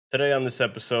Today on this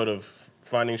episode of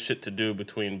Finding Shit to Do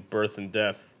Between Birth and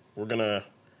Death, we're gonna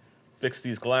fix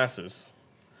these glasses,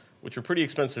 which are pretty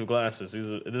expensive glasses.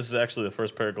 This is actually the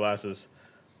first pair of glasses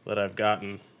that I've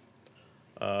gotten.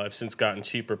 I've since gotten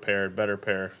cheaper pair, better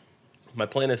pair. My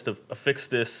plan is to affix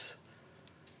this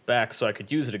back so I could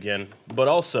use it again, but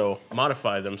also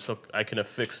modify them so I can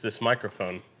affix this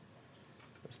microphone.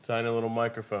 This tiny little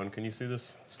microphone, can you see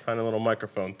this? This tiny little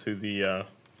microphone to the,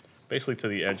 basically to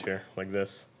the edge here, like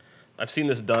this. I've seen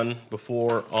this done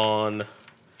before on,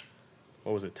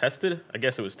 what was it, Tested? I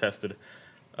guess it was Tested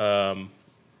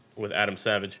with Adam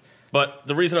Savage. But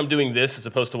the reason I'm doing this as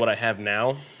opposed to what I have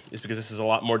now is because this is a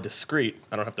lot more discreet.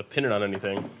 I don't have to pin it on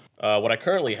anything. What I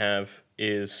currently have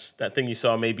is that thing you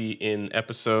saw maybe in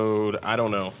episode, I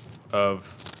don't know,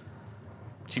 of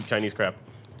Cheap Chinese Crap.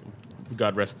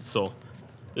 God rest its soul.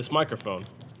 This microphone.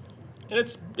 And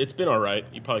it's been all right.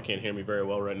 You probably can't hear me very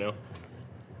well right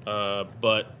now.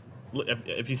 But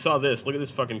if you saw this, look at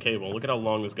this fucking cable. Look at how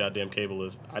long this goddamn cable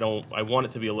is. I want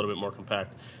it to be a little bit more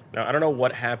compact. Now, I don't know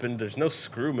what happened. There's no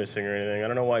screw missing or anything. I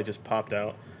don't know why it just popped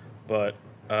out. But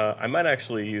I might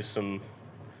actually use some,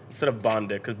 instead of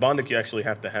Bondic, because Bondic you actually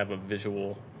have to have a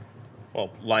visual, well,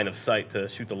 line of sight to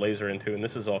shoot the laser into, and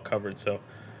this is all covered, so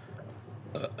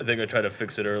I think I tried to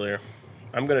fix it earlier.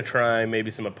 I'm going to try maybe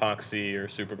some epoxy or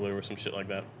super glue or some shit like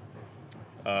that.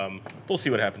 We'll see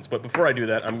what happens. But before I do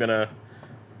that, I'm going to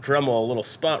Dremel a little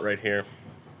spot right here.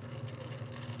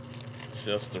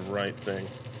 Just the right thing.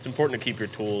 It's important to keep your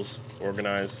tools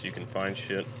organized so you can find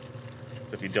shit.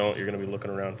 So if you don't, you're going to be looking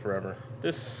around forever.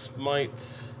 This might...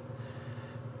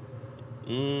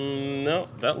 no,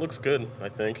 that looks good, I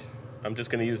think. I'm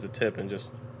just going to use the tip and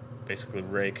just basically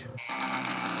rake.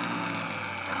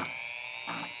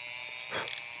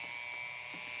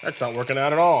 That's not working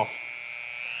out at all.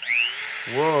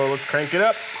 Whoa, let's crank it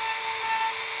up.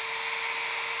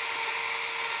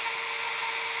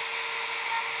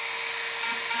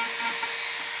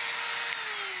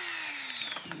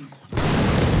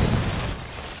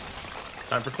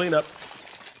 Time for cleanup.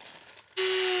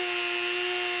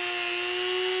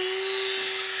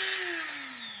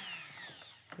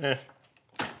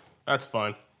 That's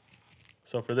fine.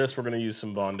 So for this, we're gonna use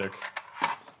some Bondic.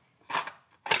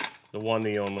 The one,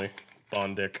 the only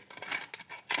Bondic.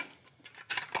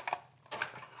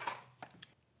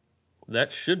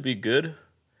 That should be good.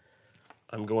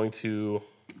 I'm going to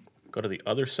go to the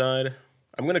other side.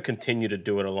 I'm gonna continue to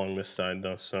do it along this side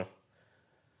though, so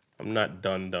I'm not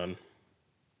done.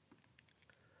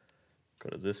 Go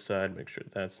to this side, make sure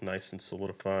that's nice and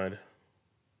solidified.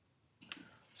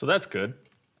 So that's good.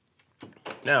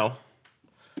 Now,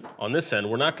 on this end,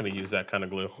 we're not gonna use that kind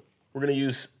of glue. We're gonna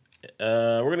use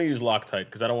Loctite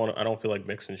because I don't feel like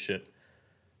mixing shit.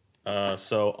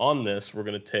 So on this, we're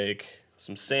gonna take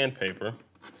some sandpaper,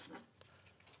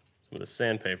 some of the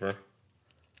sandpaper,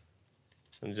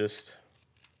 and just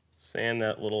sand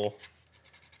that little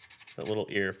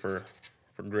ear for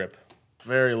grip.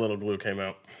 Very little glue came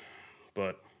out,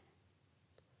 but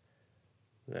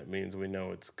that means we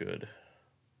know it's good.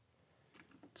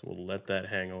 So we'll let that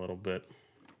hang a little bit.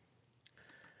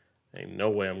 Ain't no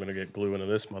way I'm gonna get glue into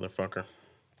this motherfucker.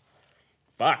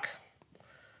 Fuck.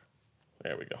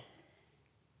 There we go.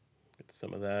 Get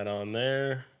some of that on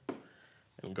there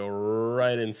and go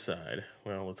right inside.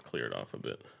 Well, let's clear it off a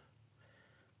bit.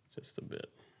 Just a bit.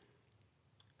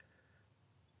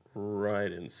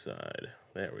 Right inside.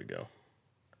 There we go.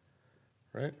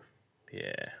 Right?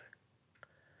 Yeah.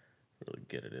 Really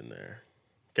get it in there.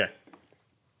 Okay.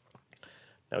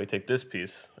 Now we take this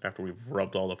piece, after we've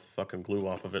rubbed all the fucking glue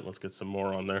off of it, let's get some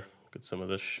more on there. Get some of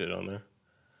this shit on there.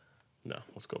 No,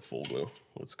 let's go full glue.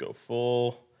 Let's go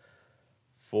full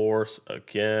force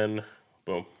again.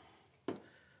 Boom.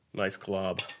 Nice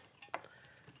glob.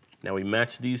 Now we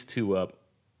match these two up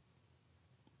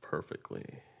perfectly.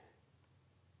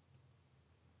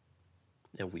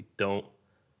 And we don't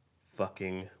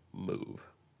fucking move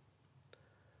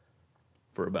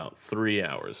for about 3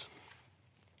 hours.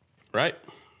 Right?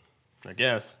 I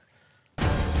guess.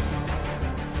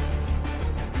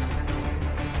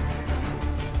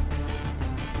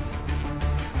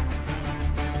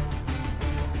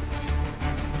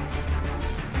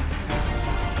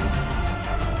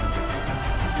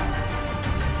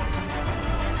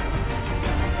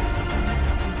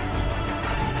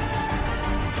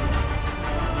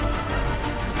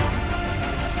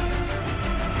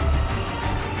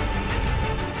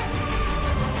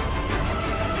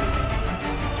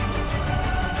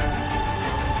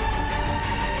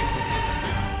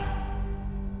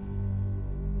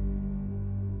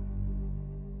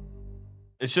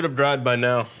 It should have dried by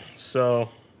now,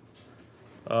 so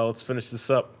let's finish this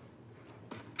up.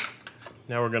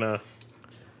 Now we're gonna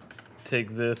take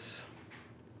this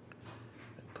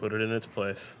and put it in its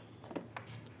place.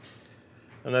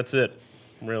 And that's it,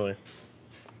 really.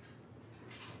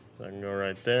 I can go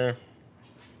right there.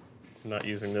 I'm not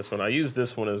using this one. I use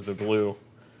this one as the glue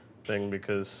thing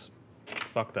because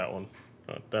fuck that one.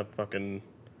 That fucking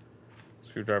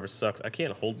screwdriver sucks. I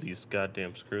can't hold these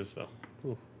goddamn screws though.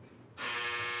 Ooh.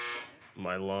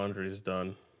 My laundry's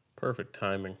done. Perfect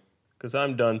timing, because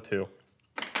I'm done too.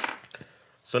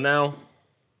 So now,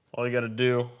 all you gotta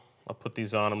do, I'll put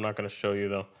these on. I'm not gonna show you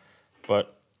though,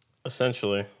 but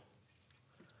essentially,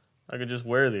 I could just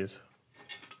wear these.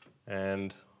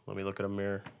 And let me look at a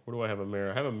mirror. Where do I have a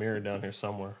mirror? I have a mirror down here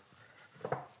somewhere.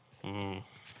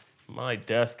 My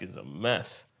desk is a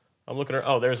mess. I'm looking at,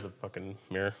 oh, there's the fucking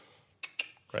mirror.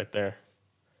 Right there.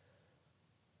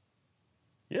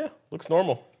 Yeah, looks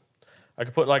normal. I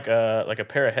could put like a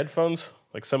pair of headphones,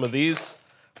 like some of these,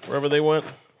 wherever they went.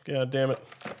 God damn it.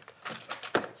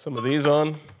 Some of these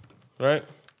on, right?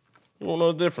 You won't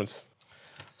know the difference.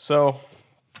 So,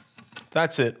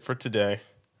 that's it for today.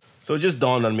 So it just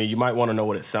dawned on me, you might want to know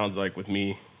what it sounds like with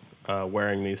me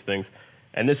wearing these things.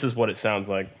 And this is what it sounds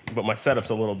like, but my setup's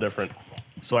a little different.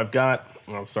 So I've got,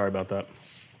 oh, sorry about that.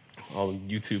 All the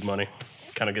YouTube money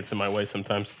kind of gets in my way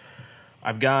sometimes.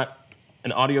 I've got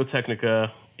an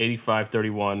Audio-Technica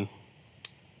 8531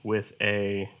 with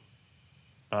a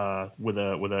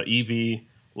EV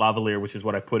lavalier, which is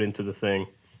what I put into the thing.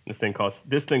 This thing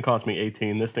cost me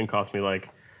 18. This thing cost me like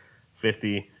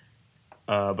 50.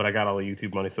 But I got all the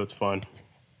YouTube money, so it's fun.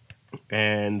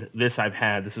 And this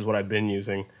is what I've been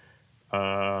using.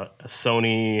 A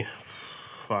Sony,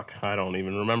 fuck, I don't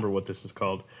even remember what this is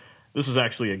called. This was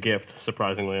actually a gift,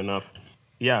 surprisingly enough.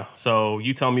 Yeah, so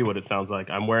you tell me what it sounds like.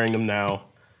 I'm wearing them now.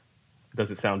 Does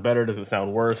it sound better? Does it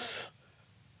sound worse?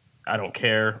 I don't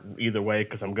care either way,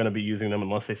 because I'm going to be using them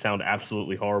unless they sound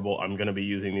absolutely horrible. I'm going to be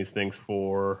using these things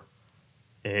for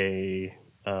a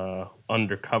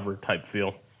undercover type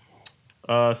feel.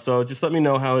 So just let me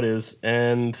know how it is,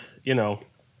 and, you know,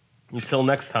 until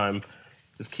next time,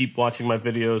 just keep watching my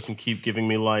videos and keep giving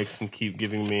me likes and keep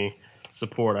giving me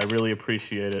support. I really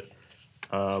appreciate it,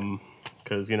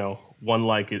 because, you know, one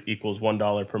like equals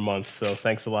 $1 per month, so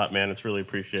thanks a lot, man. It's really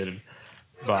appreciated.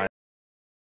 Bye.